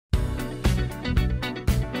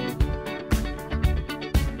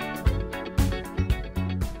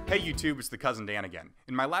Hey YouTube, it's the Cousin Dan again.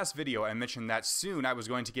 In my last video I mentioned that soon I was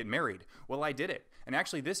going to get married. Well, I did it. And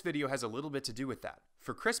actually this video has a little bit to do with that.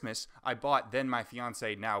 For Christmas, I bought then my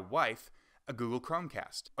fiancée, now wife, a Google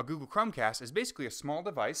Chromecast. A Google Chromecast is basically a small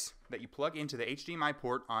device that you plug into the HDMI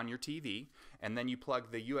port on your TV, and then you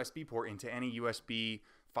plug the USB port into any USB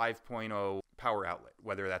 5.0 power outlet,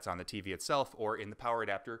 whether that's on the TV itself or in the power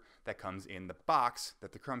adapter that comes in the box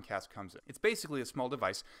that the Chromecast comes in. It's basically a small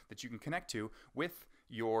device that you can connect to with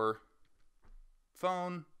your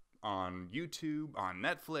phone, on YouTube, on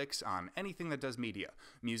Netflix, on anything that does media,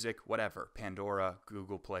 music, whatever, Pandora,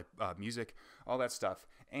 Google Play Music, all that stuff,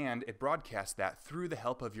 and it broadcasts that through the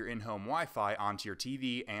help of your in-home Wi-Fi onto your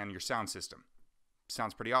TV and your sound system.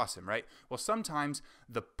 Sounds pretty awesome, right? Well, sometimes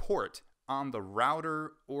the port on the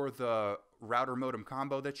router or the router modem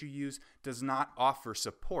combo that you use does not offer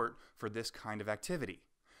support for this kind of activity.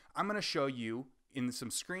 I'm going to show you in some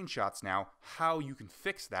screenshots now how you can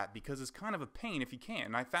fix that, because it's kind of a pain if you can't.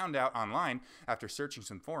 And I found out online after searching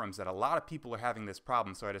some forums that a lot of people are having this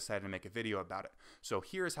problem, so I decided to make a video about it. So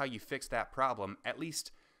here's how you fix that problem, at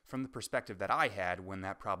least from the perspective that I had when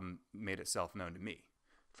that problem made itself known to me.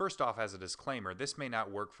 First off, as a disclaimer, this may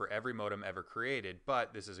not work for every modem ever created,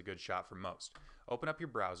 but this is a good shot for most. Open up your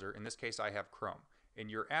browser. In this case I have Chrome. In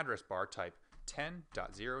your address bar type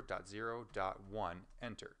 10.0.0.1,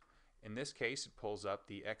 enter. In this case, it pulls up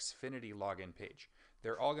the Xfinity login page.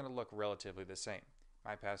 They're all going to look relatively the same.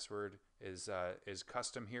 My password is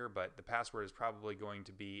custom here, but the password is probably going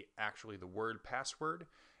to be actually the word password,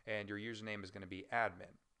 and your username is going to be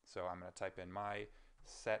admin. So I'm going to type in my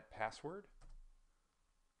set password,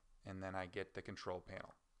 and then I get the control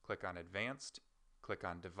panel. Click on Advanced, click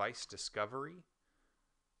on Device Discovery,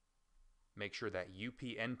 make sure that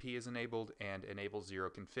UPnP is enabled and Enable Zero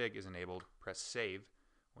Config is enabled. Press Save.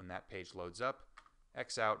 When that page loads up,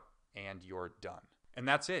 X out, and you're done. And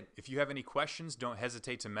that's it. If you have any questions, don't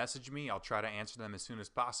hesitate to message me. I'll try to answer them as soon as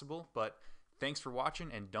possible. But thanks for watching,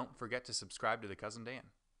 and don't forget to subscribe to The Cousin Dan.